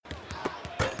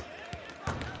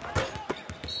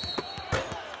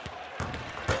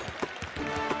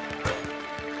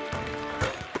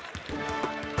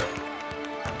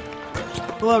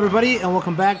Hello, everybody, and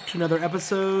welcome back to another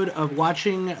episode of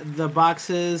Watching the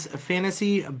Boxes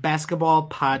Fantasy Basketball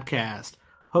Podcast,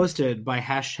 hosted by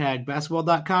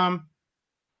 #basketball.com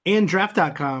and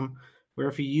draft.com, where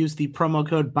if you use the promo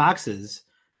code BOXES,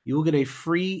 you will get a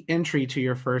free entry to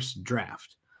your first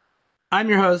draft. I'm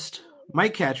your host,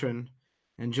 Mike Catron,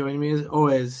 and joining me as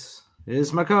always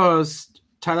is my co-host,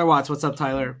 Tyler Watts. What's up,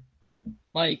 Tyler?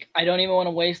 Mike, I don't even want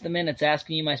to waste the minutes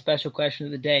asking you my special question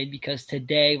of the day because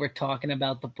today we're talking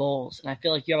about the Bulls. And I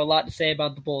feel like you have a lot to say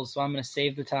about the Bulls, so I'm going to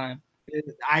save the time.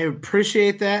 I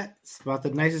appreciate that. It's about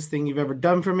the nicest thing you've ever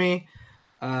done for me.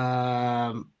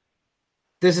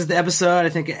 This is the episode I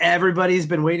think everybody's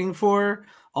been waiting for.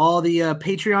 All the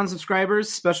Patreon subscribers,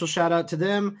 special shout out to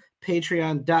them.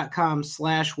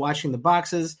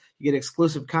 Patreon.com/watchingtheboxes. You get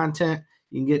exclusive content.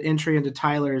 You can get entry into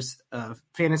Tyler's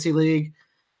fantasy league.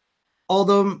 All of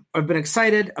them have been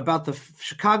excited about the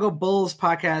Chicago Bulls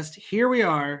podcast. Here we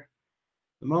are,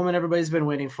 the moment everybody's been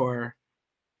waiting for.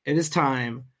 It is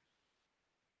time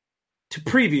to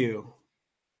preview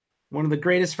one of the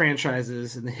greatest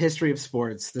franchises in the history of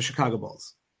sports, the Chicago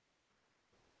Bulls.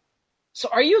 So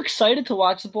are you excited to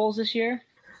watch the Bulls this year?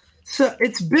 So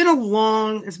it's been a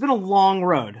long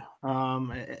road.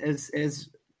 As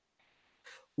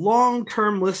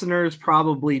long-term listeners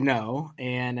probably know,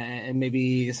 and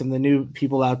maybe some of the new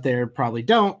people out there probably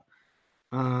don't.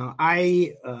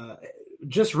 I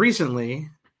just recently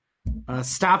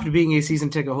stopped being a season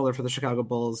ticket holder for the Chicago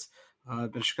Bulls.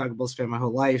 I've been a Chicago Bulls fan my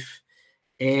whole life,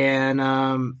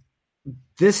 and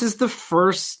this is the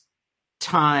first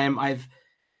time I've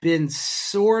been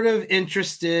sort of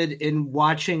interested in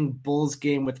watching Bulls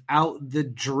game without the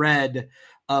dread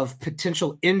of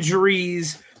potential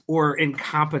injuries or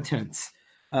incompetence,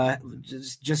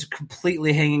 just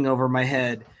completely hanging over my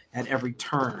head at every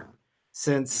turn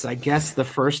since, I guess, the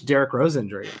first Derrick Rose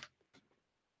injury.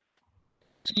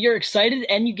 So you're excited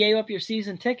and you gave up your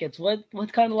season tickets. What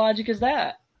kind of logic is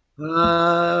that?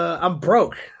 I'm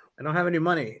broke. I don't have any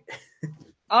money.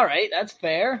 All right, that's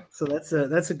fair. So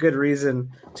that's a good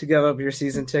reason to give up your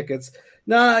season tickets.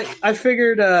 No, I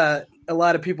figured a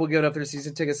lot of people give up their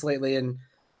season tickets lately and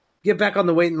get back on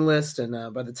the waiting list.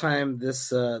 And by the time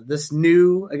this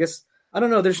new, I guess, I don't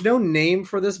know, there's no name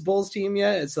for this Bulls team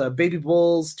yet. It's Baby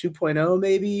Bulls 2.0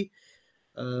 maybe.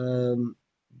 No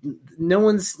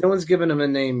one's given them a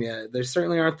name yet. There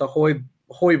certainly aren't the Hoy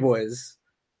Boys,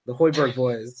 the Hoiberg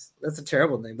Boys. That's a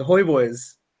terrible name. The Hoy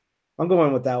Boys. I'm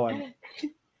going with that one.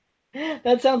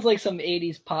 That sounds like some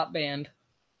 80s pop band,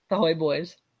 the Hoy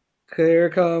Boys.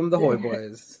 Here come the Hoy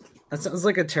Boys. That sounds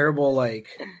like a terrible,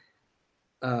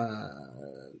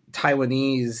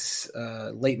 Taiwanese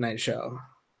late night show.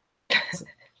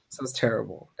 Sounds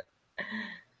terrible.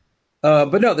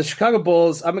 But no, the Chicago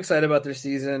Bulls, I'm excited about their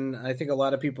season. I think a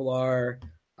lot of people are.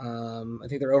 I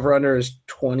think their over-under is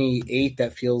 28.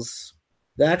 That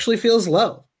actually feels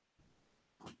low.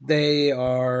 They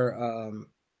are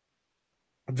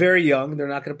very young. They're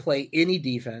not going to play any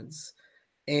defense.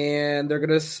 And they're going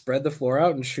to spread the floor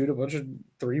out and shoot a bunch of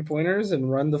three-pointers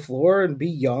and run the floor and be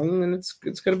young, and it's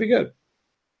going to be good.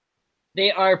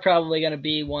 They are probably going to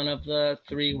be one of the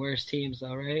three worst teams,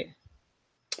 though, right?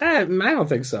 I don't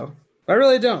think so. I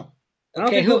really don't. I don't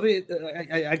Okay, think they'll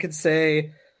be. I could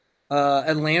say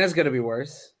Atlanta's going to be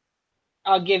worse.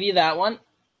 I'll give you that one.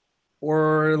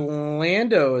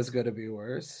 Orlando is going to be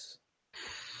worse.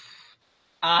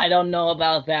 I don't know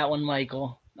about that one,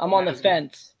 Michael. I'm on the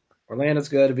fence. Orlando's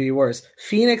going to be worse.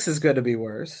 Phoenix is going to be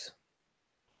worse.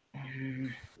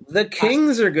 The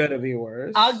Kings are going to be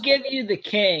worse. I'll give you the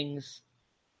Kings.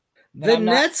 The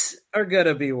Nets are going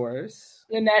to be worse.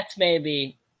 The Nets,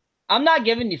 maybe. I'm not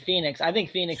giving you Phoenix. I think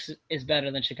Phoenix is better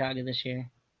than Chicago this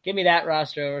year. Give me that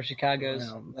roster over Chicago's.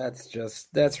 No,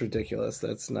 that's ridiculous.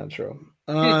 That's not true.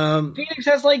 Dude, Phoenix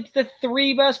has like the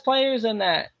three best players in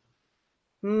that.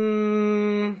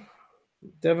 Devin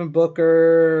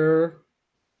Booker.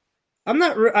 I'm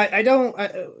not. I don't.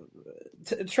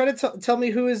 Try to tell me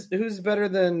who's better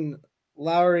than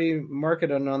Lowry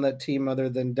Markkanen on that team other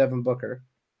than Devin Booker.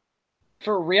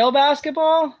 For real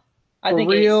basketball, I think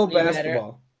real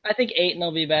basketball. I think Ayton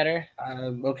will be better.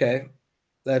 Okay,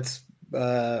 that's.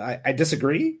 I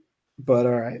disagree, but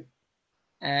all right.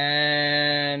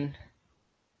 And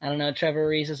I don't know. Trevor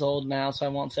Reese is old now, so I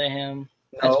won't say him.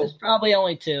 No. That's probably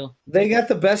only two. They got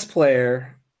the best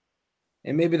player,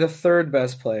 and maybe the third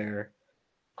best player.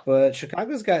 But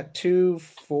Chicago's got 2,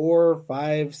 4,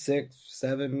 5, 6,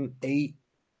 7, 8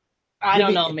 I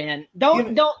don't know, man.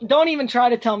 Don't even try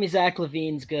to tell me Zach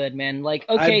LaVine's good, man. Like,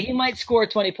 okay, he might score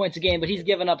 20 points a game, but he's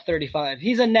giving up 35.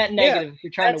 He's a net negative if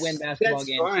you're trying to win basketball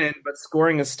games. That's fine, but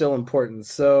scoring is still important.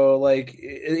 So, like,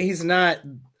 he's not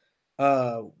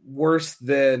worse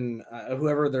than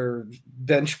whoever the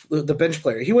bench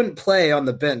player. He wouldn't play on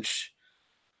the bench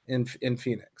in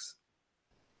Phoenix.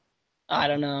 I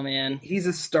don't know, man. He's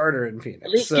a starter in Phoenix.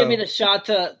 At least give me the shot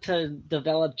to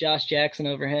develop Josh Jackson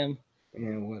over him.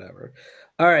 Yeah, whatever.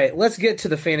 All right, let's get to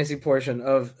the fantasy portion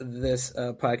of this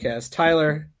podcast.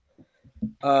 Tyler,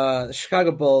 the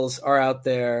Chicago Bulls are out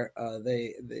there.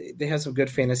 They have some good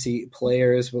fantasy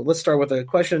players, but let's start with a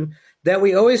question that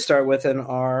we always start with in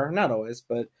our, not always,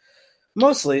 but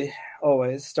mostly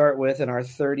always start with in our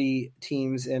 30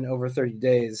 teams in over 30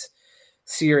 days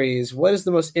series. What is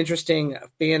the most interesting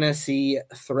fantasy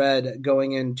thread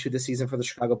going into the season for the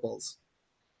Chicago Bulls?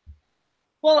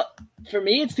 Well, for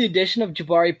me, it's the addition of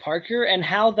Jabari Parker and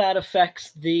how that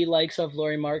affects the likes of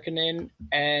Lauri Markkanen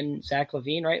and Zach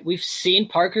LaVine, right? We've seen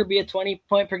Parker be a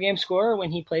 20-point-per-game scorer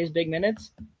when he plays big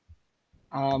minutes.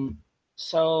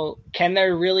 So can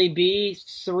there really be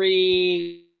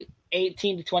 3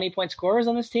 18 to 20-point scorers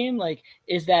on this team? Like,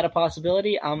 is that a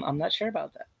possibility? I'm not sure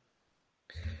about that.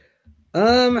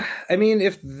 I mean,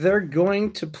 if they're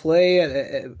going to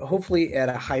play hopefully at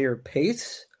a higher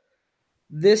pace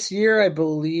this year, I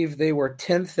believe they were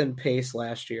 10th in pace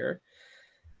last year,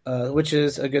 which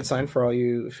is a good sign for all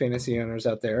you fantasy owners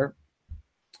out there.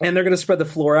 And they're going to spread the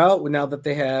floor out now that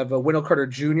they have Wendell Carter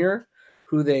Jr.,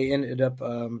 who they ended up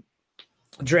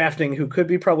drafting, who could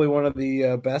be probably one of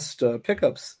the best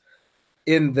pickups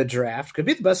in the draft, could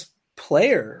be the best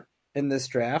player in this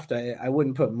draft. I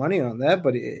wouldn't put money on that,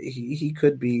 but he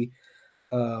could be.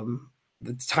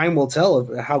 The time will tell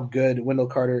of how good Wendell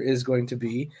Carter is going to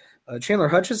be. Chandler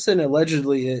Hutchison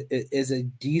allegedly is a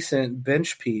decent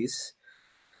bench piece.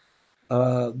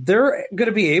 They're going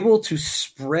to be able to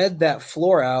spread that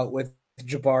floor out with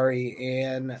Jabari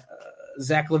and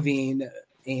Zach LaVine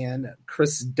and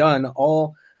Chris Dunn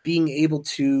all being able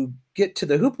to get to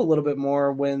the hoop a little bit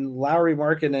more when Lauri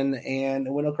Markkanen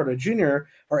and Wendell Carter Jr.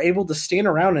 are able to stand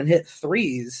around and hit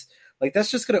threes. Like, that's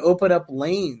just going to open up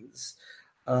lanes.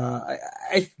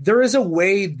 There is a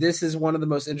way this is one of the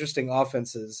most interesting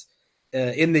offenses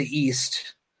in the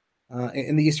East,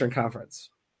 in the Eastern Conference.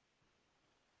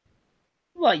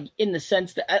 Well, in the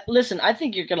sense that, listen, I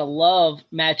think you're going to love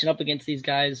matching up against these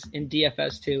guys in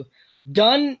DFS too.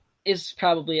 Dunn is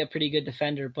probably a pretty good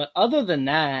defender, but other than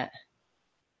that,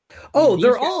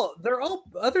 they're all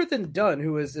other than Dunn,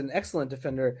 who is an excellent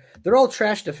defender. They're all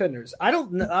trash defenders.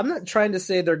 I'm not trying to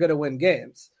say they're going to win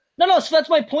games. No. So that's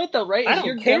my point, though, right? I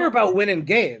don't care about winning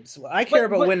games. I care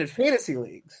about winning fantasy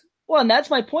leagues. Well, and that's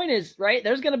my point is, right,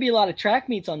 there's going to be a lot of track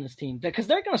meets on this team because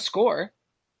they're going to score.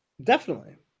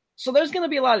 Definitely. So there's going to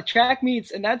be a lot of track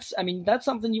meets, and that's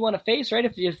something you want to face, right?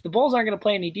 If the Bulls aren't going to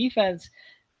play any defense,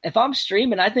 if I'm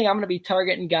streaming, I think I'm going to be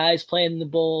targeting guys playing the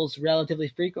Bulls relatively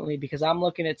frequently because I'm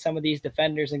looking at some of these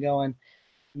defenders and going,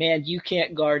 man, you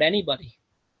can't guard anybody.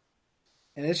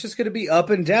 And it's just going to be up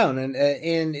and down.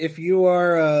 And if you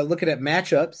are looking at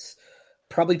matchups,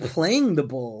 probably playing the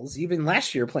Bulls, even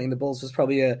last year playing the Bulls was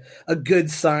probably a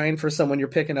good sign for someone you're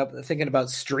picking up, thinking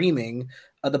about streaming.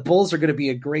 The Bulls are going to be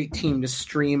a great team to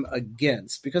stream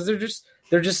against because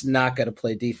they're just not going to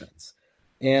play defense.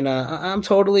 And I'm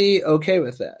totally okay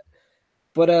with that.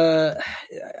 But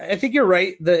I think you're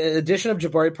right. The addition of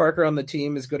Jabari Parker on the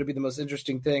team is going to be the most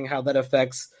interesting thing, how that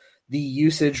affects the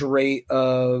usage rate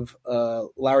of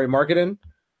Lauri Markkanen,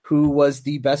 who was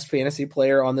the best fantasy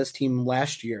player on this team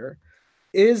last year.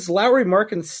 Is Lauri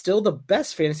Markkanen still the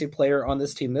best fantasy player on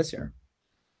this team this year?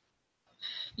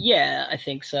 Yeah, I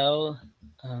think so.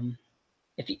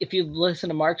 If you listen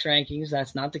to Mark's rankings,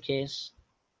 that's not the case.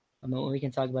 We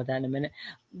can talk about that in a minute.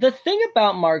 The thing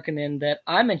about Markkanen that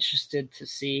I'm interested to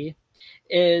see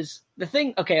is the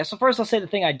thing. Okay, so first I'll say the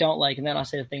thing I don't like, and then I'll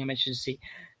say the thing I'm interested to see.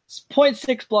 It's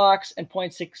 0.6 blocks and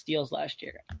 0.6 steals last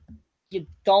year. You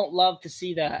don't love to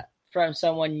see that from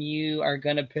someone you are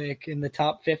going to pick in the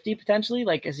top 50 potentially,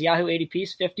 like as Yahoo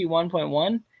ADP's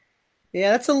 51.1.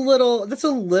 Yeah, that's a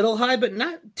little high, but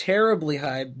not terribly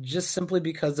high, just simply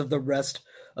because of the rest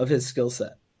of his skill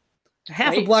set.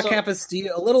 Half a block, half a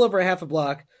steal, a little over a half a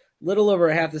block, little over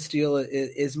a half the steal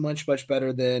is much, much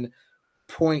better than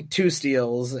 0.2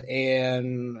 steals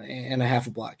and a half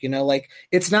a block. You know, like,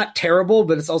 it's not terrible,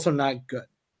 but it's also not good.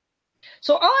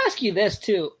 So I'll ask you this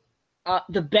too.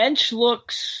 The bench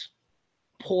looks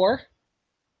poor.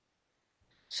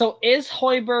 So is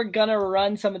Hoiberg going to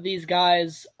run some of these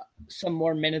guys some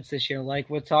more minutes this year?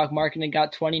 Like we'll talk, Markkanen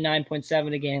got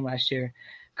 29.7 a game last year.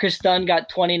 Chris Dunn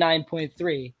got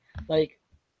 29.3. Like,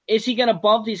 is he going to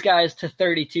bump these guys to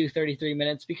 32, 33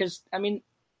 minutes? Because, I mean,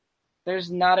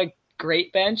 there's not a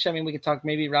great bench. I mean, we could talk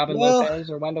maybe Robin Lopez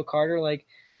or Wendell Carter. Like,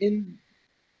 in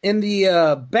the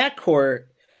backcourt,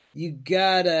 you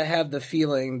gotta have the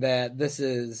feeling that this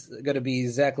is going to be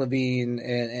Zach LaVine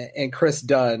and Chris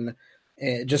Dunn,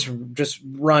 just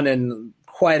running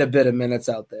quite a bit of minutes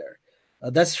out there.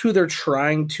 That's who they're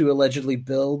trying to allegedly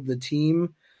build the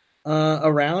team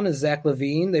around, is Zach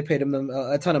LaVine. They paid him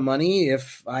a ton of money.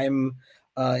 If I'm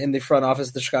in the front office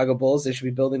of the Chicago Bulls, they should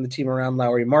be building the team around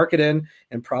Lauri Markkanen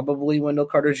and probably Wendell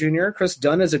Carter Jr. Chris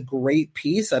Dunn is a great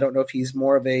piece. I don't know if he's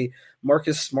more of a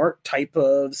Marcus Smart type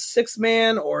of six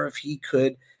man or if he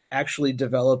could actually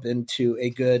develop into a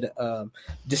good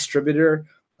distributor.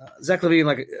 Zach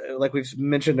LaVine, like we've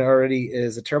mentioned already,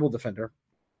 is a terrible defender.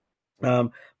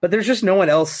 But there's just no one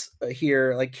else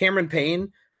here. Like Cameron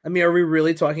Payne. I mean, are we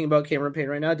really talking about Cameron Payne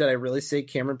right now? Did I really say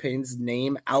Cameron Payne's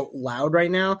name out loud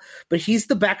right now? But he's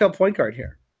the backup point guard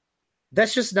here.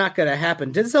 That's just not going to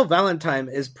happen. Denzel Valentine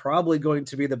is probably going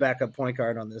to be the backup point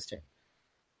guard on this team.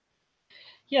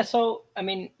 Yeah, so, I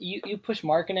mean, you push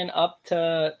Markkanen up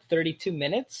to 32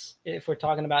 minutes, if we're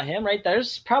talking about him, right?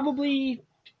 There's probably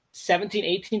 17,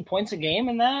 18 points a game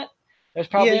in that. There's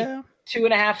probably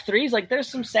 2.5 threes. Like, there's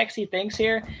some sexy things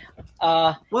here.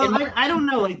 I don't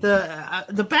know. Like,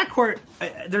 the backcourt,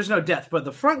 there's no depth. But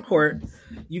the front court,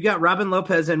 you got Robin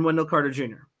Lopez and Wendell Carter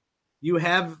Jr. You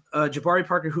have Jabari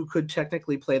Parker, who could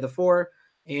technically play the four,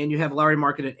 and you have Lauri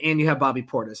Markkanen, and you have Bobby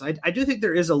Portis. I do think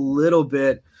there is a little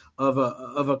bit of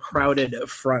a crowded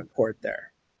front court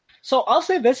there. So I'll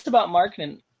say this about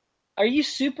Markkanen. Are you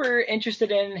super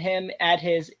interested in him at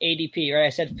his ADP? Right, I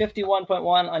said 51.1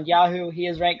 on Yahoo. He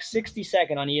is ranked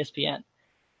 62nd on ESPN.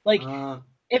 Like,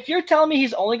 if you're telling me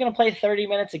he's only going to play 30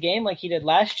 minutes a game like he did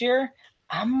last year,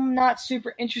 I'm not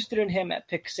super interested in him at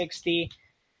pick 60.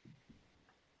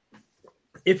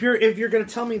 If you're going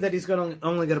to tell me that he's only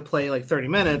going to play like 30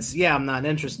 minutes, yeah, I'm not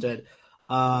interested.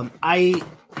 Well,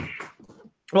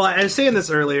 I was saying this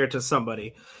earlier to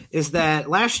somebody, is that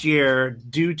last year,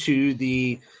 due to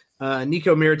the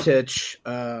Nico Mirotic,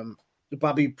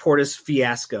 Bobby Portis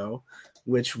fiasco,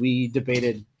 which we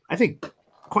debated, I think,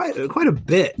 quite a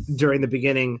bit during the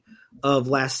beginning of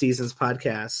last season's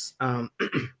podcast.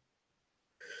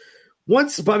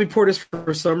 Once Bobby Portis,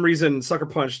 for some reason, sucker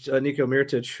punched Nico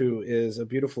Mirotic, who is a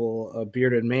beautiful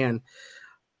bearded man,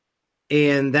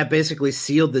 and that basically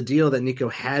sealed the deal that Nico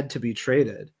had to be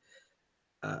traded.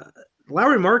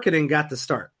 Lauri Markkanen got the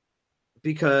start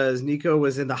because Nico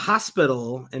was in the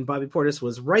hospital and Bobby Portis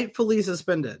was rightfully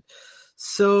suspended.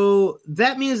 So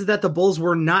that means that the Bulls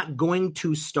were not going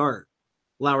to start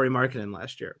Lauri Markkanen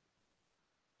last year,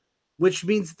 which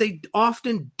means they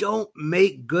often don't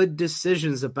make good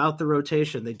decisions about the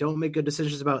rotation. They don't make good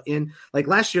decisions about like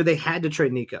last year they had to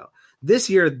trade Nico.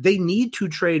 This year, they need to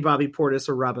trade Bobby Portis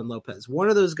or Robin Lopez. One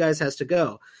of those guys has to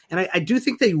go. And I do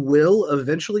think they will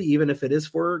eventually, even if it is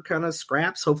for kind of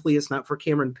scraps. Hopefully it's not for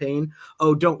Cameron Payne.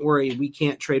 Oh, don't worry. We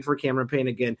can't trade for Cameron Payne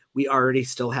again. We already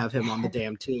still have him on the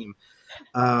damn team.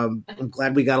 I'm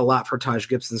glad we got a lot for Taj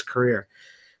Gibson's career.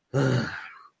 There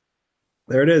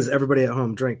it is. Everybody at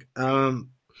home, drink.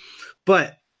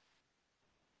 But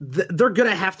they're going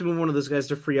to have to move one of those guys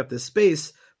to free up this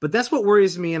space. But that's what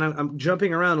worries me, and I'm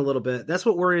jumping around a little bit. That's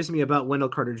what worries me about Wendell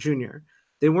Carter Jr.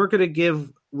 They weren't going to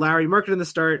give Lauri Markkanen the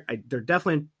start. I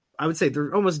would say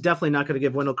they're almost definitely not going to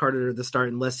give Wendell Carter the start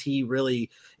unless he really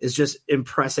is just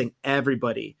impressing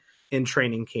everybody in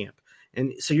training camp.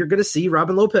 And so you're going to see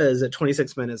Robin Lopez at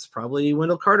 26 minutes, probably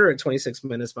Wendell Carter at 26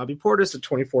 minutes, Bobby Portis at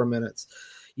 24 minutes.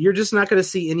 You're just not going to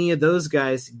see any of those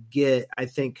guys get, I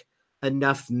think,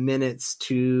 enough minutes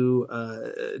to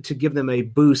give them a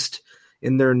boost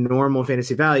in their normal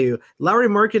fantasy value. Lauri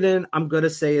Markkanen, I'm going to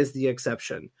say, is the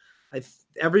exception.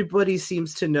 Everybody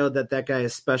seems to know that guy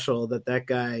is special, that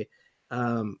guy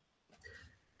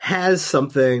has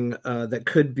something that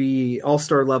could be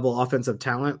all-star level offensive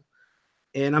talent.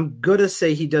 And I'm going to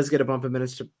say he does get a bump in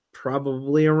minutes to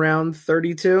probably around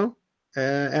 32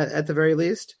 at the very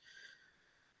least.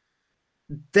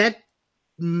 That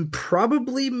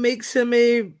probably makes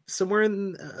him somewhere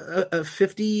in a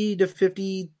 50 to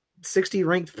 50 60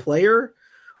 ranked player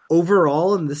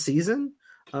overall in the season,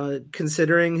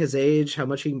 considering his age, how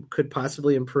much he could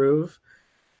possibly improve.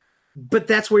 But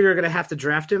that's where you're going to have to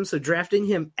draft him. So drafting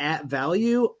him at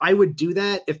value, I would do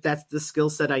that if that's the skill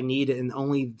set I need and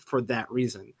only for that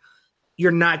reason.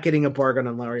 You're not getting a bargain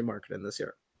on Lauri Markkanen this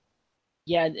year.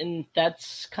 Yeah, and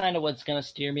that's kind of what's going to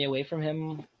steer me away from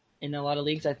him in a lot of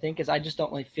leagues, I think, is I just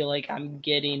don't really feel like I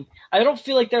don't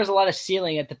feel like there's a lot of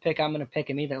ceiling at the pick I'm going to pick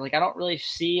him either. Like, I don't really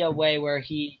see a way where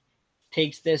he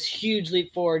takes this huge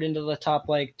leap forward into the top,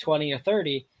 like, 20 or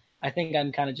 30. I think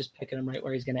I'm kind of just picking him right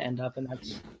where he's going to end up, and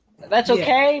that's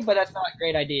okay, but that's not a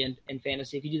great idea in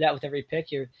fantasy. If you do that with every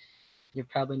pick, you're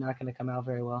probably not going to come out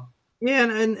very well. Yeah,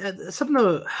 and some of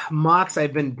the mocks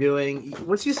I've been doing,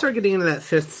 once you start getting into that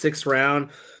 5th, 6th round,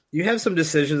 you have some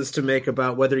decisions to make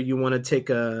about whether you want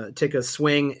to take a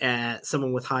swing at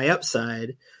someone with high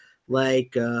upside.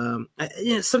 Like,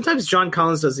 sometimes John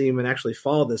Collins doesn't even actually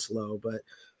fall this low, but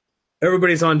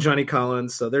everybody's on Johnny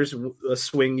Collins, so there's a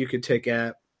swing you could take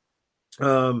at.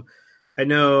 I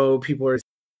know people are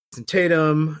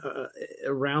Tatum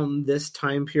around this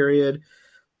time period,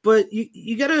 but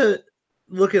you got to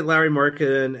look at Lauri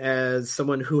Markkanen as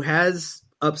someone who has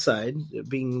upside,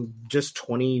 being just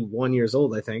 21 years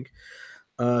old, I think,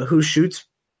 who shoots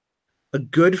a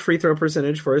good free throw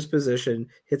percentage for his position,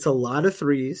 hits a lot of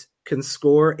threes, can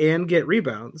score and get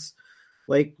rebounds.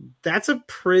 Like, that's a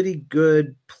pretty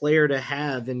good player to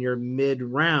have in your mid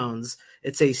rounds.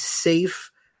 It's a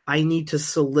safe, I need to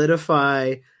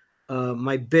solidify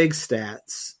my big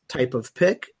stats type of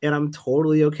pick, and I'm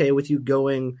totally okay with you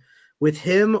going with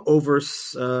him over,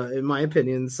 in my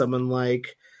opinion, someone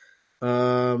like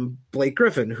Blake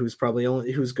Griffin, who's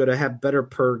going to have better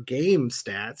per game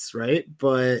stats, right?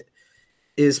 But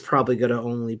is probably going to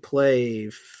only play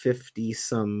 50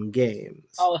 some games.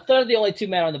 Oh, if they're the only two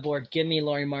men on the board, give me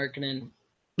Lauri Markkanen.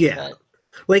 Yeah. But,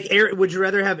 like, would you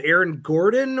rather have Aaron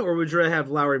Gordon or would you rather have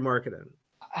Lauri Markkanen?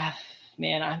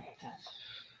 Man,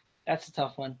 that's a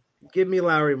tough one. Give me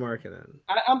Lauri Markkanen.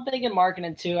 I'm thinking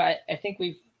Markkanen too. I think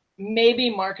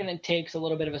maybe Markkanen takes a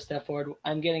little bit of a step forward.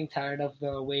 I'm getting tired of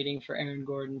waiting for Aaron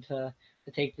Gordon to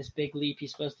take this big leap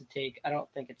he's supposed to take. I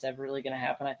don't think it's ever really going to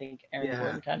happen. I think Aaron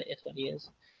Gordon kind of is what he is.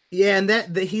 Yeah, and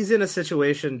that he's in a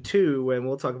situation too, and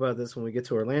we'll talk about this when we get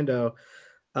to Orlando,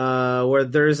 where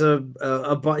there's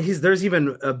there's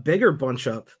even a bigger bunch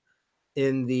up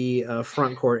in the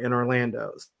front court in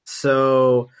Orlando.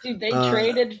 So, dude, they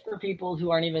traded for people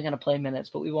who aren't even going to play minutes,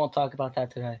 but we won't talk about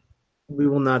that today. We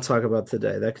will not talk about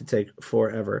today. That could take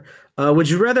forever. Would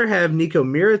you rather have Niko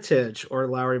Mirotic or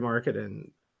Lauri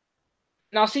Markkanen?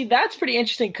 Now, see, that's pretty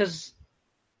interesting because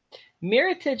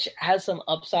Mirotic has some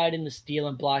upside in the steal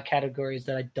and block categories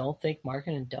that I don't think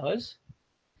Markkanen does.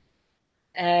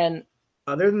 And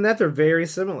other than that, they're very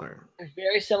similar. They're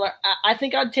very similar. I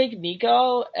think I'd take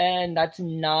Nico, and that's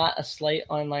not a slight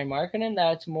on Lauri Markkanen.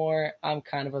 That's more, I'm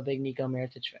kind of a big Niko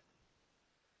Mirotic fan.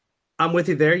 I'm with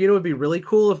you there. You know, it would be really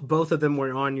cool if both of them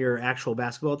were on your actual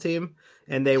basketball team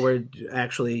and they were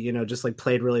actually, just like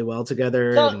played really well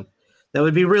together. And that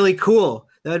would be really cool.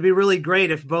 That would be really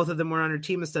great if both of them were on your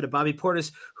team instead of Bobby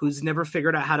Portis, who's never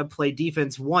figured out how to play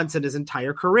defense once in his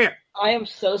entire career. I am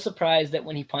so surprised that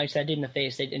when he punched that dude in the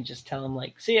face, they didn't just tell him,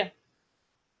 like, see ya.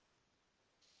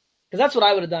 Because that's what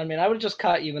I would have done, man. I would have just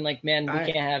caught you and, like, man,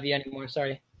 we can't have you anymore.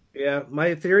 Sorry. Yeah,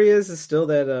 my theory is still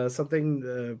that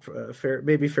something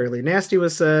maybe fairly nasty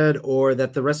was said, or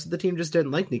that the rest of the team just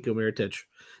didn't like Niko Mirotic,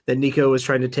 that Nico was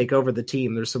trying to take over the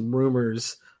team. There's some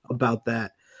rumors about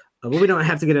that. But we don't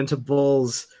have to get into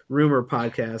Bulls rumor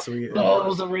podcast.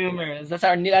 Bulls rumors. That's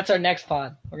our next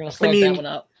pod. We're gonna slow that one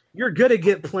up. You're gonna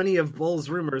get plenty of Bulls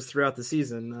rumors throughout the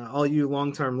season. All you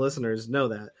long-term listeners know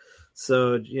that.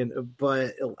 So,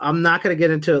 but I'm not gonna get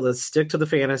into it. Let's stick to the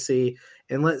fantasy.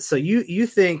 And so you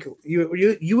think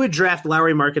you would draft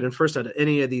Lauri Markkanen first out of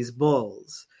any of these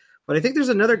Bulls, but I think there's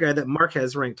another guy that Mark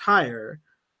has ranked higher,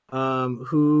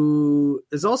 who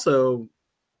is also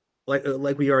like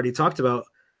we already talked about,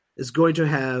 is going to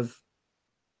have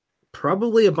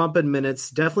probably a bump in minutes,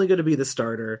 definitely going to be the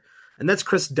starter, and that's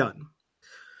Chris Dunn.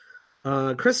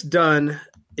 Chris Dunn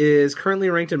is currently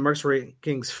ranked in Mark's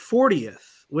rankings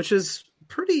 40th, which is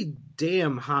pretty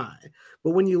damn high.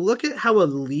 But when you look at how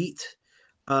elite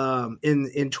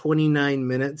in 29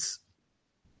 minutes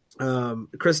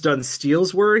Chris Dunn's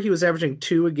steals were, he was averaging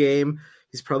 2 a game.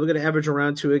 He's probably going to average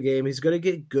around 2 a game. He's going to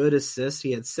get good assists.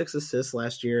 He had 6 assists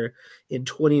last year in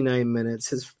 29 minutes.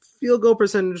 His field goal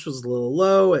percentage was a little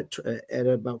low at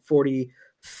about 43%,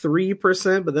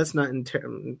 but that's not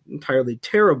entirely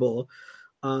terrible.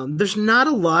 There's not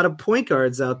a lot of point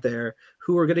guards out there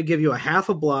who are going to give you a half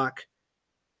a block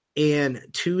and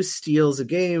 2 steals a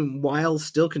game while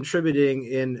still contributing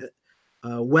in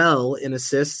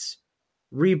assists,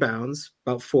 rebounds,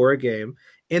 about 4 a game,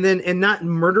 and not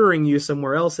murdering you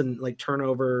somewhere else in like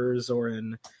turnovers or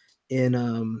in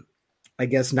I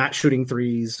guess not shooting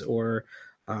threes or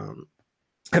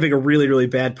having a really, really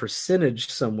bad percentage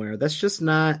somewhere. That's just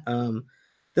not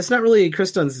that's not really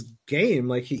Chris Dunn's game.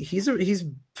 Like he's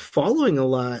following a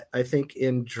lot, I think,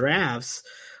 in drafts.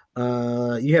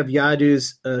 You have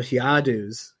Yadoo's,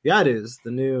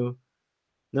 the new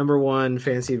number one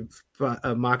fantasy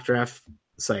mock draft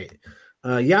site.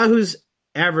 Yahoo's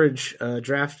average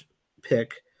draft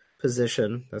pick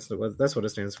position, that's what it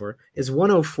stands for, is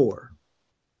 104.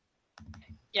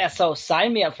 Yeah, so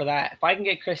sign me up for that. If I can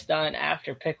get Chris Dunn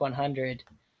after pick 100,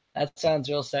 that sounds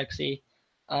real sexy.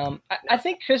 I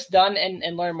think Chris Dunn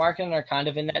and Lauri Markkanen are kind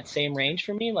of in that same range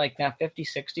for me, like that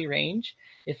 50-60 range.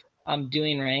 If I'm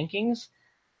doing rankings,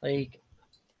 like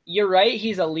you're right,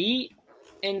 he's elite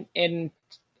in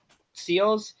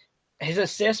steals. His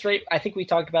assist rate, I think we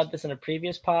talked about this in a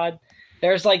previous pod.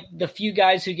 There's like the few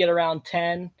guys who get around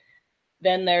 10.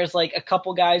 Then there's like a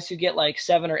couple guys who get like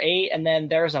 7 or 8, and then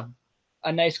there's a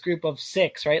nice group of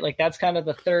 6, right? Like that's kind of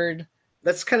the third.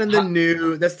 That's kind of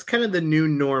the new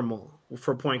normal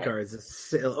for point guards.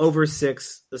 It's over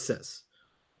 6 assists.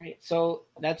 Right. So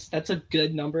that's a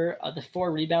good number. The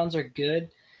 4 rebounds are good.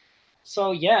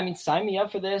 So yeah, I mean, sign me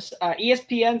up for this.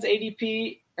 ESPN's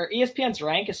ADP or ESPN's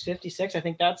rank is 56. I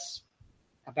think that's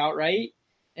about right.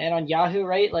 And on Yahoo,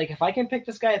 right? Like if I can pick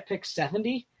this guy at pick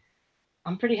 70,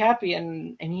 I'm pretty happy.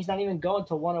 And he's not even going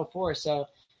to 104. So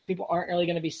people aren't really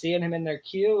going to be seeing him in their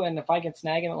queue. And if I can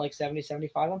snag him at like 70,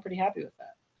 75, I'm pretty happy with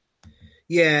that.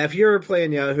 Yeah, if you're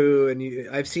playing Yahoo and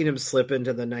I've seen him slip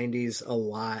into the 90s a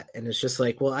lot, and it's just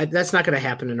like, well, that's not going to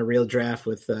happen in a real draft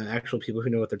with actual people who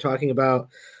know what they're talking about.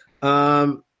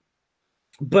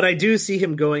 But I do see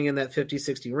him going in that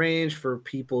 50-60 range for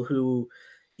people who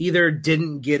either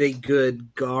didn't get a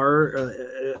good guard,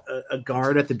 a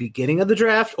guard at the beginning of the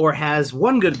draft, or has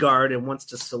one good guard and wants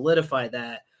to solidify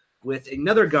that with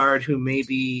another guard who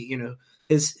maybe,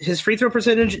 his free throw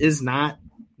percentage is not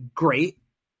great.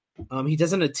 He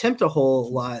doesn't attempt a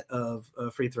whole lot of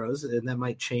free throws, and that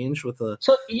might change with the.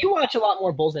 So you watch a lot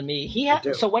more Bulls than me.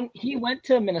 So when he went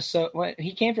to Minnesota, when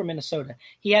he came from Minnesota,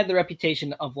 he had the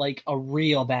reputation of like a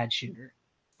real bad shooter,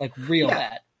 like real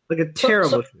bad, like a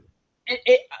terrible shooter.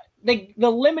 The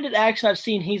limited action I've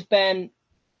seen, he's been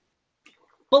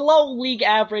below league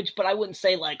average, but I wouldn't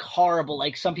say like horrible,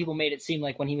 like some people made it seem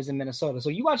like when he was in Minnesota. So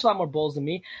you watch a lot more Bulls than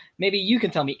me. Maybe you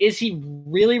can tell me, is he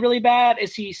really, really bad?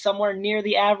 Is he somewhere near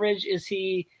the average? Is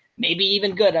he maybe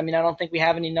even good? I mean, I don't think we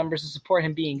have any numbers to support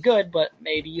him being good, but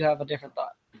maybe you have a different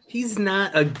thought. He's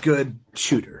not a good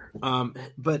shooter,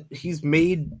 but he's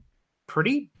made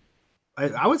pretty,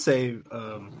 I would say,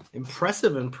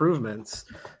 impressive improvements.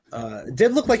 It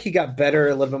did look like he got better,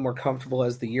 a little bit more comfortable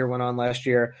as the year went on last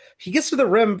year. He gets to the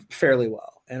rim fairly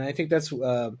well, and I think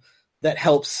that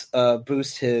helps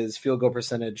boost his field goal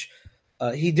percentage.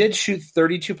 He did shoot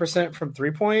 32% from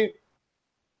 3-point,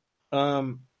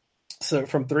 so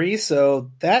from 3.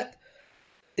 So that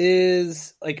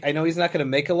is like, I know he's not going to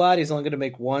make a lot. He's only going to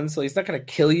make 1, so he's not going to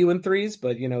kill you in threes.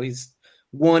 But he's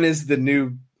 1 is the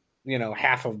new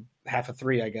half of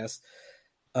 3, I guess.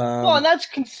 Well, and that's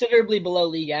considerably below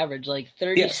league average, like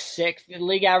 36. Yeah. The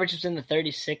league average was in the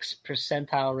 36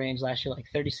 percentile range last year, like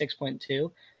 36.2.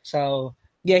 So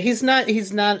yeah, he's not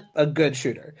a good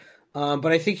shooter,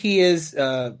 but I think he is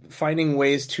finding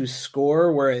ways to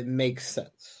score where it makes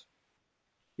sense.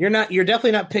 You're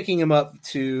definitely not picking him up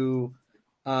to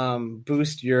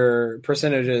boost your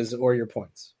percentages or your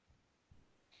points.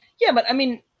 Yeah, but I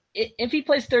mean, if he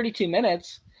plays 32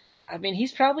 minutes. I mean,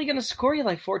 he's probably going to score you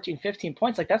like 14, 15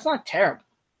 points. Like, that's not terrible.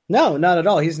 No, not at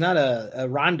all. He's not a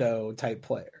Rondo type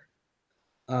player.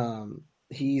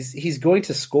 He's going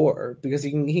to score because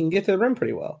he can get to the rim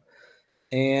pretty well.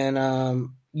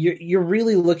 And you're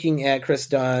really looking at Chris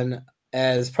Dunn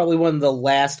as probably one of the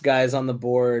last guys on the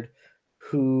board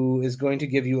who is going to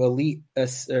give you elite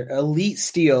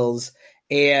steals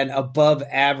and above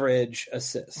average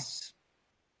assists.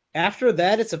 After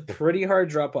that, it's a pretty hard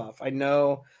drop off. I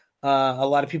know. A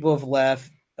lot of people have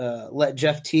let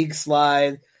Jeff Teague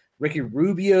slide. Ricky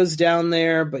Rubio's down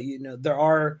there, but there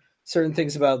are certain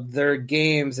things about their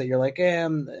games that you're like,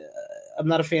 I'm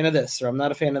not a fan of this or I'm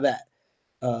not a fan of that.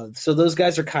 So those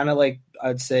guys are kind of like,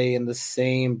 I'd say, in the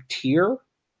same tier.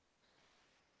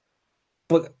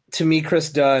 But to me,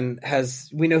 Chris Dunn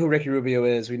we know who Ricky Rubio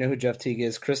is. We know who Jeff Teague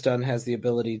is. Chris Dunn has the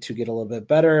ability to get a little bit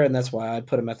better, and that's why I'd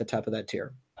put him at the top of that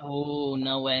tier. Oh,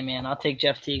 no way, man. I'll take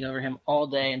Jeff Teague over him all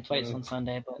day and twice on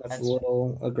Sunday. But that's a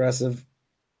little aggressive.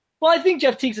 Well, I think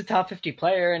Jeff Teague's a top 50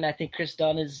 player, and I think Chris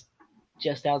Dunn is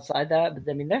just outside that. But,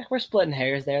 I mean, we're splitting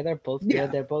hairs there. They're both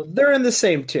good. They're in the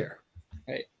same tier.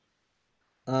 Right.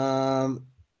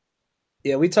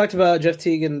 Yeah, we talked about Jeff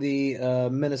Teague in the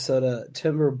Minnesota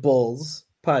Timber Bulls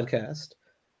podcast.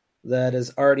 that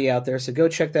is already out there. So go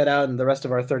check that out, and the rest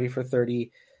of our 30 for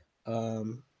 30.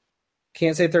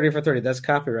 Can't say 30 for 30. That's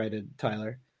copyrighted,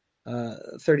 Tyler.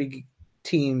 30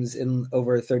 teams in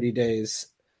over 30 days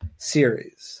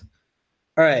series.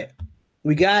 All right.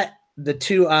 We got the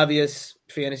two obvious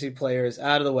fantasy players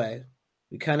out of the way.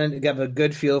 We kind of have a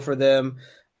good feel for them.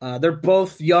 They're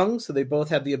both young, so they both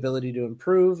have the ability to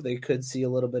improve. They could see a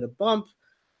little bit of bump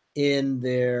in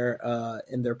their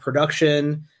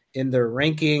production, in their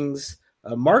rankings.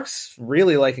 Mark's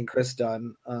really liking Chris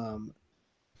Dunn.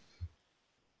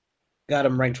 Got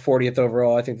him ranked 40th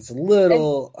overall. I think that's a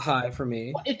little high for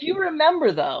me. If you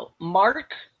remember, though,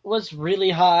 Mark was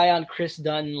really high on Chris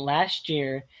Dunn last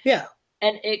year. Yeah.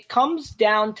 And it comes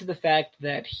down to the fact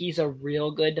that he's a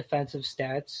real good defensive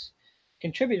stats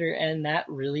contributor, and that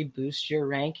really boosts your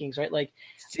rankings, right? Like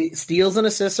steals and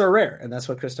assists are rare, and that's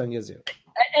what Chris Dunn gives you.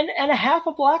 And a half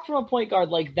a block from a point guard,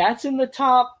 like that's in the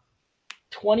top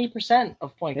 20%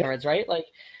 of point guards, right? Like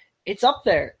it's up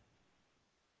there.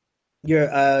 You're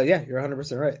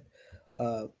 100%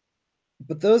 right.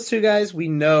 But those two guys, we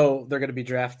know they're going to be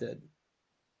drafted.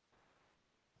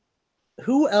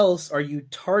 Who else are you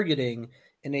targeting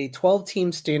in a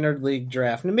 12-team standard league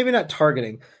draft? And maybe not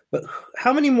targeting, but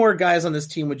how many more guys on this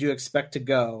team would you expect to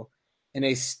go in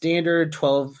a standard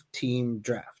 12-team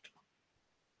draft?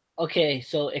 Okay,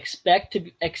 so expect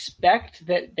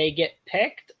that they get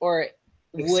picked, or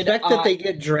expect that they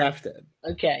get drafted.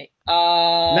 Okay.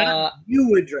 Not you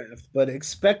would draft, but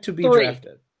expect to be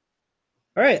drafted.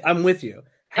 All right, I'm with you.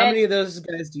 How many of those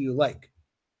guys do you like?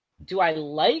 Do I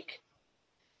like?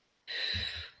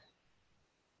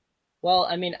 Well,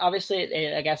 I mean, obviously,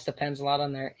 it I guess depends a lot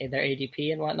on their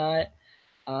ADP and whatnot.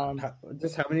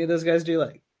 Just how many of those guys do you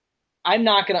like? I'm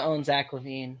not going to own Zach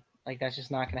LaVine. Like, that's just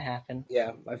not going to happen.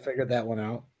 Yeah, I figured that one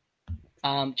out.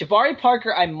 Jabari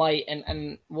Parker, I might,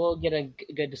 and we'll get a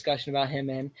good discussion about him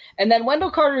in. And then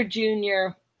Wendell Carter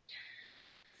Jr.,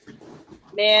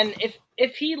 man,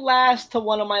 if he lasts to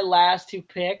one of my last two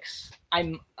picks,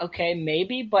 I'm okay,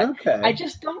 maybe, but I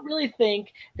just don't really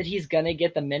think that he's going to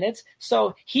get the minutes.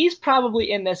 So he's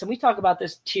probably in this, and we talk about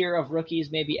this tier of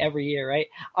rookies maybe every year, right?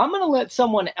 I'm going to let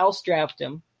someone else draft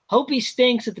him. Hope he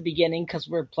stinks at the beginning because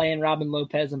we're playing Robin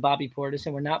Lopez and Bobby Portis,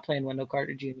 and we're not playing Wendell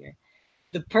Carter Jr.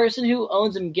 The person who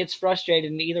owns him gets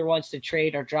frustrated and either wants to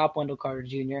trade or drop Wendell Carter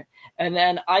Jr. And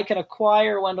then I can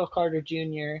acquire Wendell Carter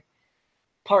Jr.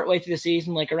 partway through the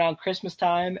season, like around Christmas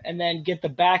time, and then get the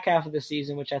back half of the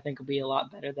season, which I think will be a lot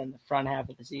better than the front half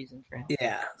of the season for him.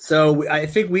 Yeah, so I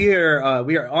think we are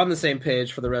on the same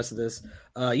page for the rest of this.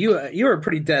 You were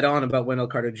pretty dead on about Wendell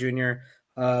Carter Jr.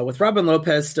 With Robin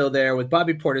Lopez still there, with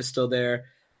Bobby Portis still there.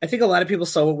 I think a lot of people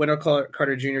saw what Wendell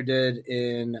Carter Jr. did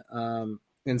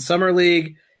in Summer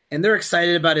League, and they're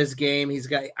excited about his game.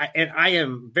 I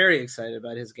am very excited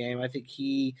about his game. I think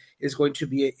he is going to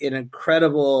be an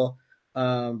incredible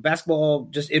basketball,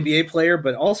 just NBA player,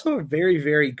 but also a very,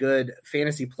 very good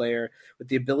fantasy player with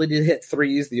the ability to hit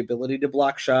threes, the ability to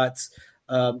block shots,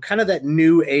 kind of that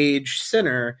new age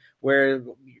center where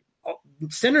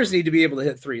centers need to be able to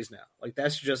hit threes now. Like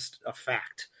that's just a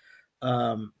fact.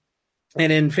 And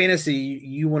in fantasy,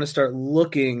 you want to start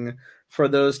looking for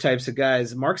those types of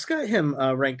guys. Mark's got him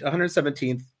ranked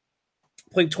 117th,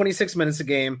 playing 26 minutes a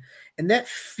game, and that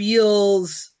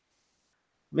feels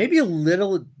maybe a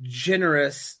little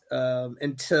generous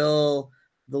until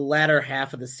the latter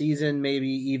half of the season, maybe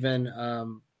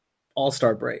even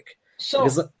All-Star break. So,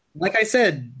 because, like I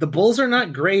said, the Bulls are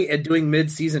not great at doing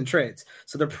mid-season trades,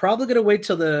 so they're probably going to wait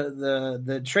till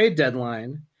the trade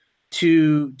deadline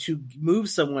to move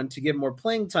someone to get more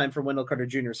playing time for Wendell Carter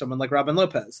Jr., someone like Robin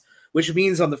Lopez, which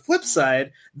means on the flip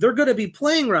side, they're going to be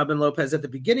playing Robin Lopez at the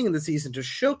beginning of the season to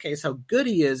showcase how good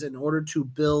he is in order to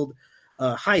build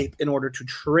hype in order to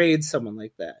trade someone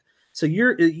like that. So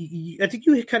I think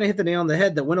you kind of hit the nail on the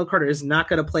head that Wendell Carter is not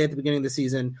going to play at the beginning of the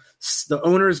season. The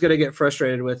owner is going to get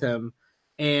frustrated with him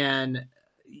and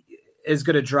is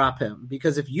going to drop him,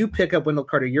 because if you pick up Wendell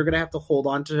Carter, you're going to have to hold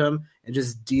on to him and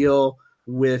just deal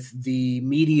with the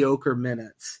mediocre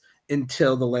minutes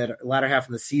until the latter half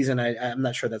of the season. I'm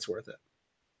not sure that's worth it.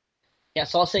 Yeah,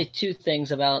 so I'll say two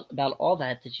things about all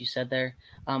that you said there.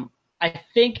 I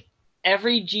think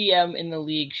every GM in the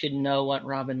league should know what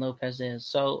Robin Lopez is.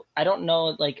 So I don't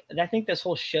know, I think this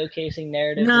whole showcasing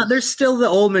narrative. No, there's still the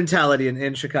old mentality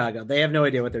in Chicago. They have no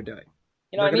idea what they're doing.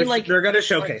 You know what I mean? They're going to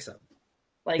showcase him.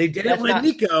 They did it with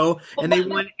Nico, and they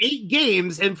won 8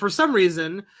 games, and for some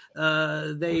reason,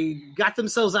 they got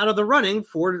themselves out of the running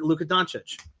for Luka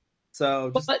Doncic. So,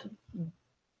 but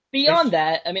beyond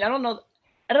that, I mean, I don't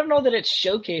know that it's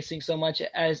showcasing so much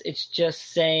as it's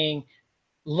just saying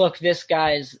look, this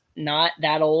guy's not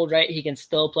that old, right? He can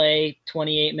still play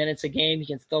 28 minutes a game. He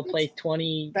can still play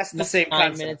That's the same 29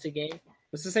 concept. minutes a game.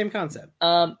 It's the same concept.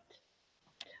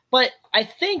 But I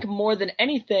think more than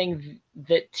anything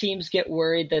that teams get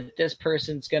worried that this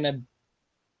person's going to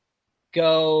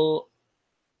go,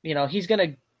 he's going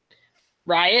to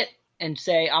riot and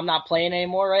say, I'm not playing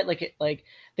anymore, right? Like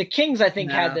the Kings, I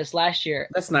think, had this last year.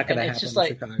 That's not going to happen just in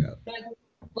Chicago.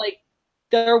 Like,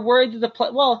 they're worried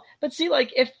that but see,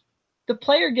 like, if the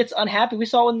player gets unhappy, we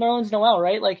saw with Nerlens Noel,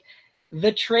 right? Like,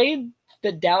 the trade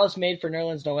that Dallas made for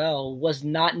Nerlens Noel was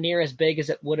not near as big as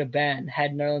it would have been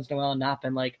had Nerlens Noel not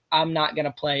been like, I'm not going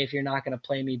to play if you're not going to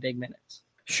play me big minutes.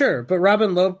 Sure, but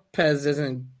Robin Lopez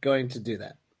isn't going to do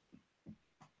that.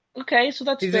 Okay, so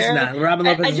that's he's fair. Just not. Robin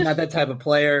Lopez is not that type of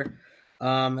player.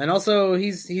 And also,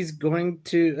 he's going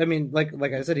to. I mean, like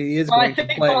I said, he is going to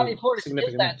play. Bobby Portis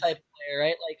is that type of player,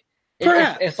 right? Like,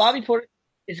 if Bobby Portis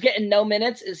is getting no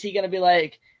minutes, is he going to be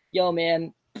like, "Yo,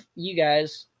 man, you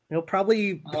guys"? He'll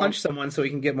probably punch someone so he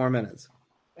can get more minutes.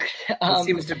 It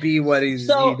seems to be what he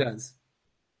does.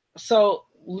 So,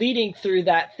 leading through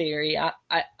that theory,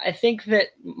 I think that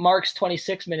Mark's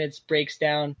 26 minutes breaks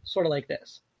down sort of like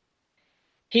this.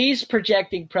 He's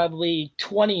projecting probably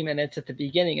 20 minutes at the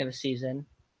beginning of the season.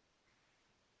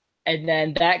 And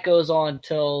then that goes on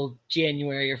till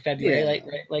January or February.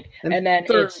 Yeah. And then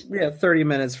it's 30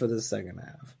 minutes for the second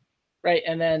half. Right.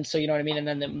 And then, so you know what I mean? And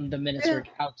then the minutes are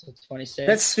out to 26.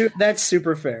 That's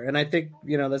super fair. And I think,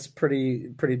 that's pretty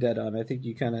dead on. I think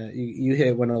you kind of, you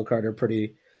hit Wendell Carter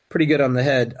pretty good on the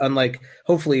head. Unlike,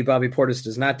 hopefully Bobby Portis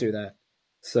does not do that.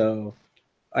 So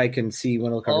I can see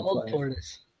Wendell Carter play.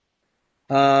 Portis.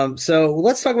 So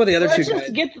let's talk about the other two guys.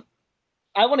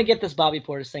 I want to get this Bobby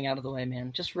Portis thing out of the way,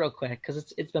 man, just real quick,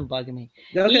 because it's been bugging me.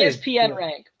 Okay. ESPN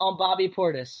rank on Bobby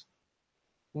Portis,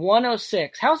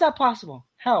 106. How's that possible?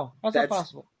 How's that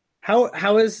possible?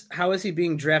 How is he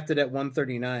being drafted at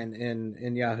 139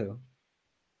 in Yahoo?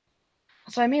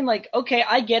 So I mean, like, okay,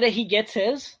 I get it. He gets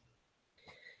his.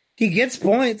 He gets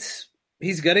points.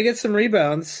 He's gonna get some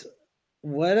rebounds.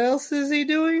 What else is he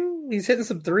doing? He's hitting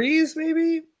some threes,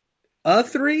 maybe. A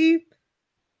three?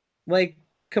 Like,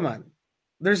 come on.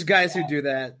 There's guys who do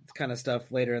that kind of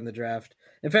stuff later in the draft.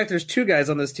 In fact, there's two guys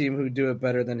on this team who do it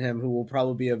better than him who will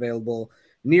probably be available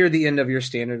near the end of your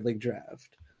standard league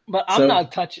draft. But I'm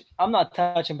not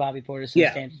touching Bobby Portis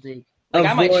in standard league. Like,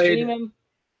 I might stream him,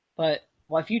 but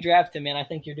if you draft him, man, I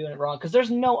think you're doing it wrong because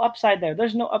there's no upside there.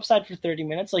 There's no upside for 30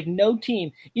 minutes. Like, no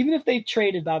team, even if they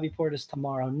traded Bobby Portis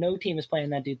tomorrow, no team is playing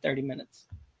that dude 30 minutes.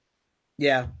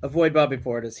 Yeah, avoid Bobby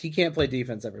Portis. He can't play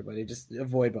defense, everybody. Just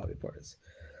avoid Bobby Portis.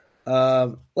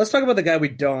 Let's talk about the guy we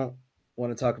don't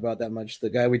want to talk about that much, the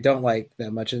guy we don't like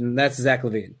that much, and that's Zach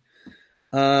LaVine.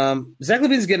 Zach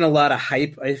LaVine's getting a lot of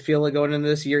hype, I feel like, going into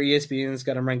this year. ESPN's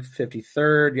got him ranked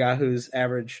 53rd. Yahoo's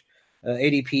average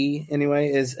ADP, anyway,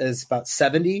 is about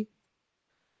 70.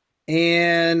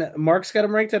 And Mark's got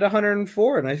him ranked at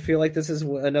 104, and I feel like this is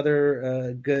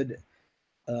another good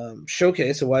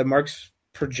showcase of why Mark's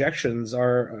projections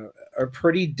are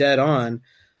pretty dead on.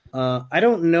 I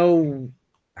don't know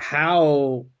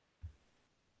how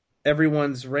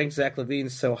everyone's ranked Zach LaVine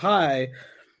so high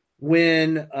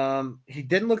when he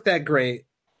didn't look that great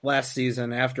last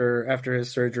season after his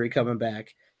surgery coming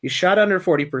back. He shot under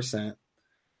 40%.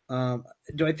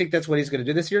 Do I think that's what he's going to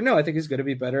do this year? No, I think he's going to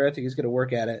be better. I think he's going to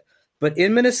work at it. But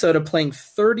in Minnesota, playing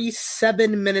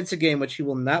 37 minutes a game, which he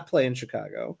will not play in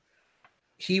Chicago,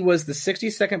 he was the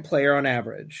 62nd player on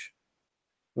average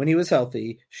when he was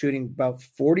healthy, shooting about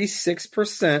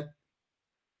 46%,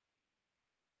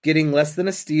 getting less than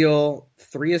a steal,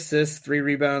 3 assists, 3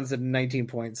 rebounds, and 19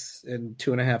 points and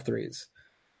 2.5 threes.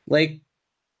 Like,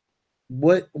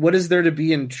 what is there to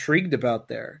be intrigued about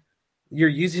there?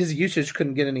 His usage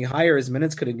couldn't get any higher. His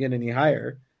minutes couldn't get any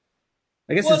higher.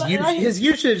 I guess his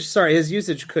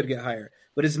usage could get higher,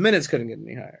 but his minutes couldn't get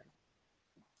any higher.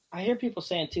 I hear people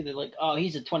saying too that, like, oh,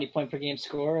 he's a 20-point per game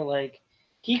scorer. Like,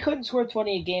 he couldn't score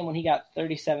 20 a game when he got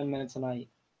 37 minutes a night.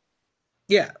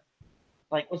 Yeah.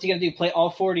 Like, what's he going to do, play all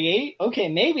 48? Okay,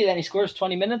 maybe then he scores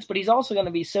 20 minutes, but he's also going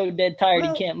to be so dead tired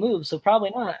he can't move, so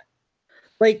probably not.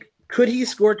 Like, could he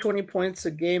score 20 points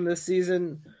a game this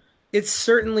season? It's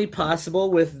certainly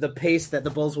possible with the pace that the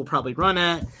Bulls will probably run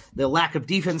at, the lack of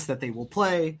defense that they will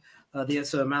play,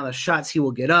 the amount of shots he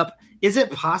will get up. Is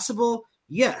it possible?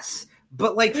 Yes.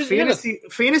 But, like,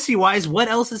 fantasy-wise, what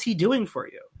else is he doing for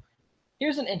you?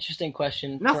 Here's an interesting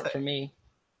question for me.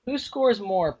 Who scores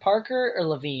more, Parker or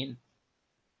LaVine?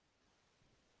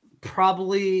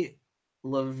 Probably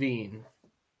LaVine.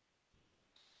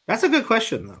 That's a good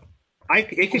question, though.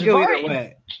 It could go either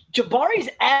way. Jabari's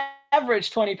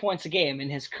averaged 20 points a game in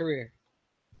his career.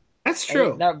 That's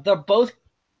true. They're both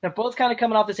kind of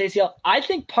coming off this ACL. I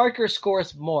think Parker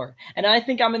scores more, and I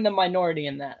think I'm in the minority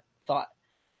in that thought.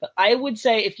 But I would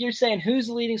say if you're saying who's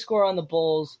the leading scorer on the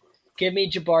Bulls, give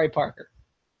me Jabari Parker.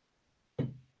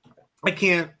 I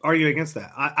can't argue against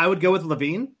that. I would go with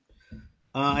LaVine.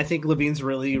 I think LaVine's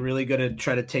really, really going to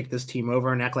try to take this team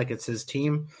over and act like it's his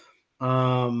team.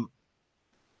 Though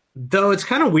it's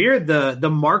kind of weird, the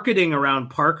marketing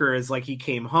around Parker is like he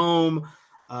came home.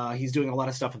 He's doing a lot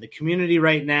of stuff in the community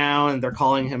right now, and they're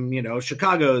calling him,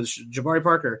 Chicago's Jabari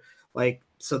Parker.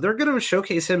 So they're going to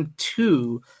showcase him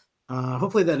too.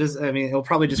 Hopefully it'll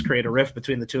probably just create a rift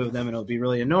between the two of them, and it'll be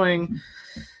really annoying.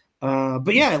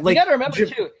 But yeah, you got to remember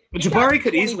too, Jabari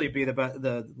could easily be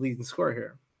the leading scorer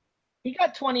here. He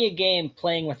got 20 a game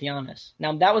playing with Giannis.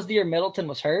 Now that was the year Middleton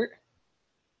was hurt,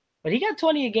 but he got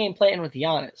 20 a game playing with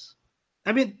Giannis.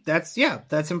 I mean, that's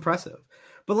impressive.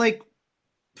 But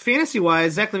fantasy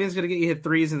wise, Zach LaVine's going to get you hit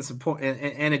threes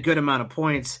and a good amount of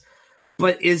points.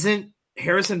 But isn't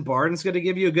Harrison Barnes going to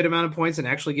give you a good amount of points and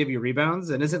actually give you rebounds?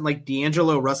 And isn't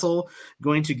D'Angelo Russell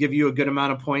going to give you a good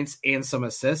amount of points and some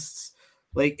assists?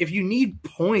 If you need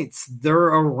points, they're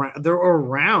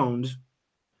around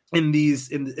in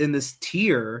this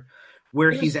tier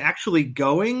where he's actually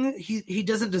going. He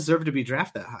doesn't deserve to be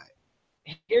drafted that high.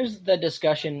 Here's the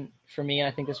discussion for me, and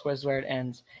I think this was where it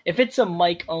ends. If it's a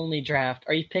Mike only draft,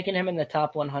 are you picking him in the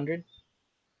top 100?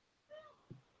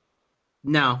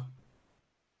 No.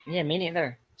 Yeah, me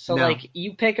neither. So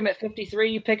you pick him at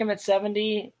 53, you pick him at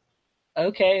 70.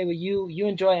 Okay, well, you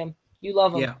enjoy him, you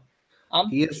love him. Yeah,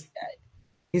 he is.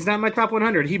 He's not my top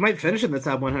 100. He might finish in the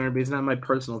top 100, but he's not my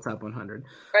personal top 100.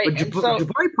 Right. But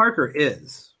Jabari Parker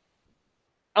is.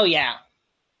 Oh, yeah.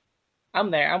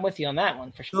 I'm there. I'm with you on that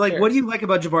one for sure. So, what do you like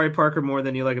about Jabari Parker more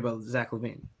than you like about Zach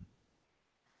LaVine?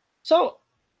 So,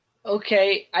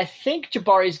 okay, I think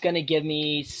Jabari's going to give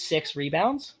me 6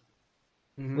 rebounds,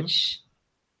 which,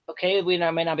 okay, may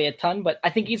not be a ton, but I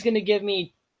think he's going to give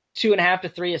me 2.5 to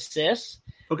 3 assists,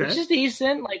 which is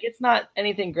decent. It's not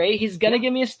anything great. He's going to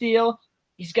give me a steal.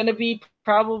 He's going to be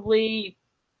probably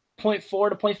 0.4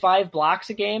 to 0.5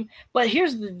 blocks a game. But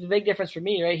here's the big difference for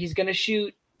me, right? He's going to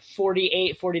shoot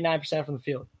 48, 49% from the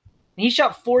field. And he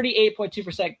shot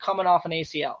 48.2% coming off an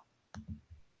ACL.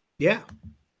 Yeah.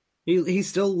 He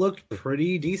still looked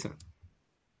pretty decent.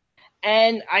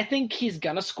 And I think he's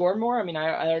going to score more. I mean,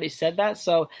 I already said that.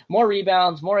 So more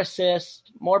rebounds, more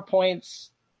assists, more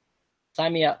points.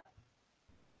 Sign me up.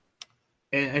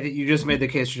 And I think you just made the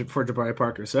case for Jabari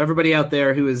Parker. So everybody out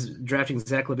there who is drafting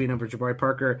Zach LaVine over Jabari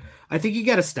Parker, I think you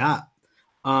got to stop.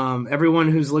 Everyone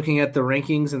who's looking at the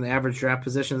rankings and the average draft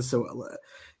positions. So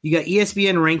you got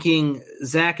ESPN ranking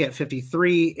Zach at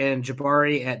 53 and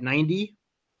Jabari at 90.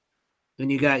 Then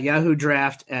you got Yahoo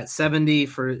Draft at 70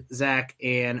 for Zach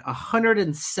and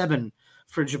 107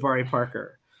 for Jabari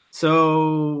Parker.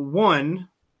 So one,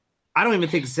 I don't even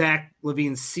think Zach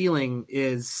LaVine's ceiling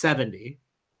is 70.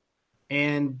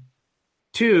 And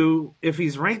two, if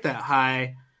he's ranked that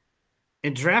high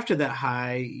and drafted that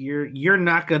high, he's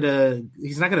not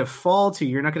gonna fall to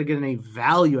you. You're not gonna get any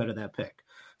value out of that pick.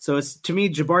 So it's, to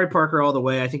me, Jabari Parker all the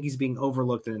way. I think he's being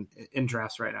overlooked in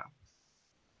drafts right now.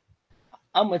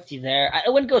 I'm with you there. I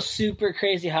wouldn't go super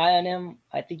crazy high on him.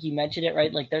 I think you mentioned it,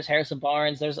 right? There's Harrison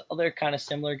Barnes. There's other kind of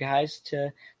similar guys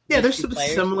to. Yeah, there's some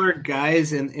similar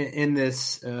guys in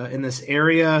this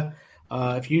area.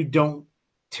 If you don't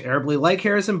terribly like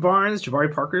Harrison Barnes,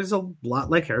 Jabari Parker is a lot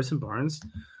like Harrison Barnes.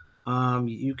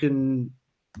 You can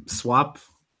swap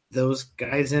those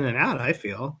guys in and out, I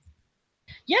feel.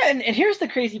 Yeah, and here's the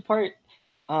crazy part.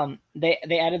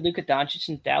 They added Luka Doncic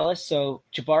in Dallas, so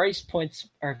Jabari's points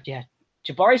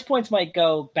might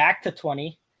go back to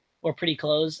 20 or pretty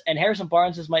close, and Harrison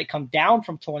Barnes's might come down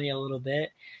from 20 a little bit.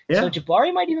 Yeah. So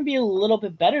Jabari might even be a little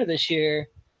bit better this year.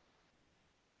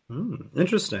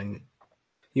 Interesting.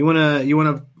 You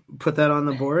wanna put that on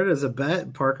the board as a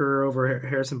bet, Parker over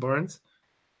Harrison Barnes?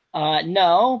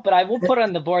 No, but I will put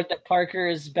on the board that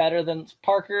Parker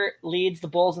leads the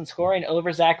Bulls in scoring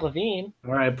over Zach LaVine.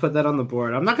 All right, put that on the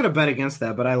board. I'm not going to bet against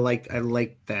that, but I like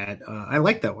that. I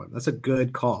like that one. That's a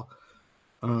good call.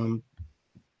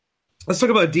 Let's talk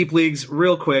about deep leagues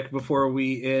real quick before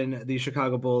we end the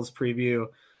Chicago Bulls preview.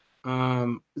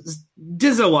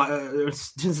 Denzel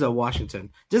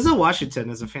Washington. Denzel Washington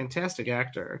is a fantastic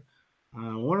actor.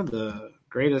 One of the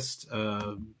greatest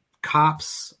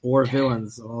cops or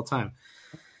villains of all time.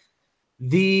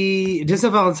 The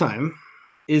Denzel Valentine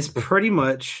is pretty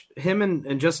much him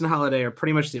and Justin Holiday are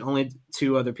pretty much the only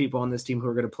two other people on this team who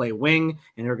are going to play wing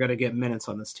and who are going to get minutes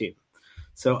on this team.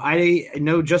 So I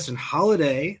know Justin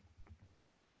Holiday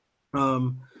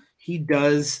He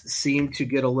does seem to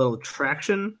get a little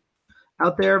traction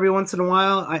out there every once in a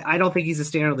while. I don't think he's a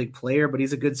standard league player, but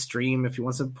he's a good stream if you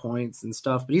want some points and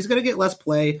stuff. But he's going to get less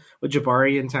play with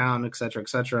Jabari in town, et cetera, et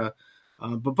cetera.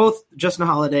 But both Justin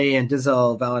Holiday and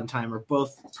Denzel Valentine are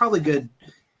both probably good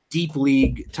deep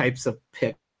league types of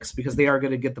picks because they are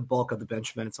going to get the bulk of the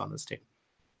bench minutes on this team.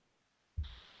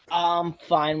 I'm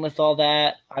fine with all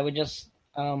that. I would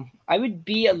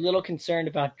be a little concerned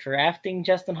about drafting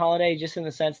Justin Holiday just in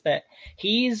the sense that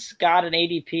he's got an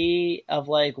ADP of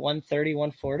like 130,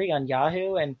 140 on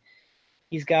Yahoo, and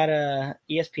he's got a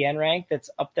ESPN rank that's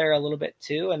up there a little bit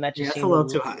too, and that just seemed a little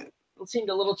too high. It seemed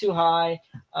a little too high.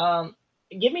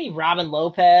 Give me Robin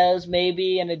Lopez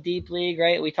maybe in a deep league,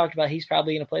 right? We talked about he's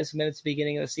probably going to play some minutes at the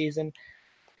beginning of the season.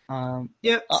 Some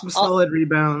solid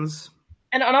rebounds.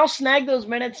 And I'll snag those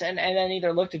minutes and then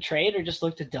either look to trade or just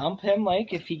look to dump him,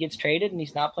 like if he gets traded and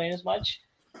he's not playing as much.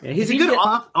 Yeah, he's a good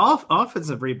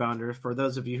offensive rebounder for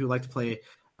those of you who like to play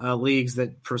leagues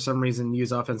that for some reason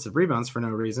use offensive rebounds for no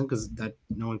reason because that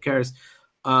no one cares.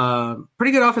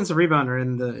 Pretty good offensive rebounder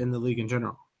in the league in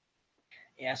general.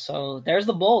 Yeah, so there's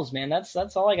the Bulls, man. That's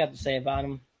all I got to say about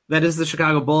them. That is the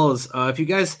Chicago Bulls. If you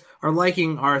guys are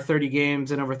liking our 30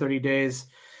 games in over 30 days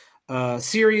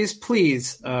series,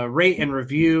 please rate and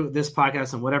review this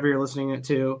podcast and whatever you're listening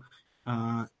to.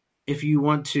 If you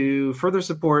want to further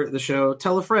support the show,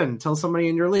 tell a friend, tell somebody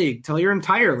in your league, tell your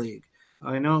entire league.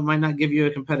 I know it might not give you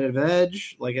a competitive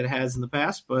edge like it has in the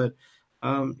past, but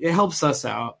it helps us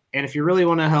out. And if you really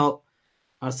want to help,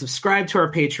 subscribe to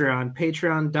our Patreon,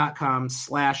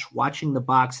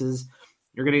 patreon.com/watchingtheboxes.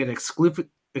 You're going to get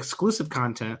exclusive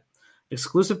content,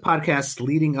 exclusive podcasts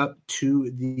leading up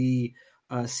to the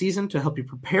season to help you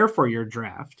prepare for your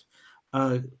draft,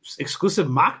 exclusive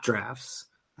mock drafts,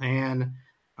 and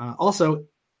also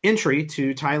entry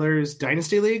to Tyler's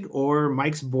Dynasty League or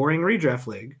Mike's Boring Redraft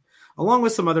League, along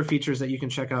with some other features that you can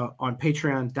check out on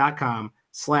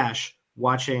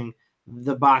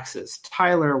patreon.com/watchingtheboxes.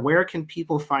 Tyler, where can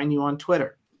people find you on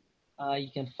Twitter? You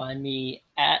can find me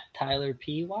at Tyler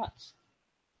P. Watts.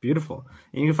 Beautiful.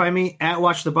 And you can find me at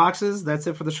Watch the Boxes. That's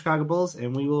it for the Chicago Bulls,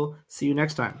 and we will see you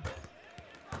next time.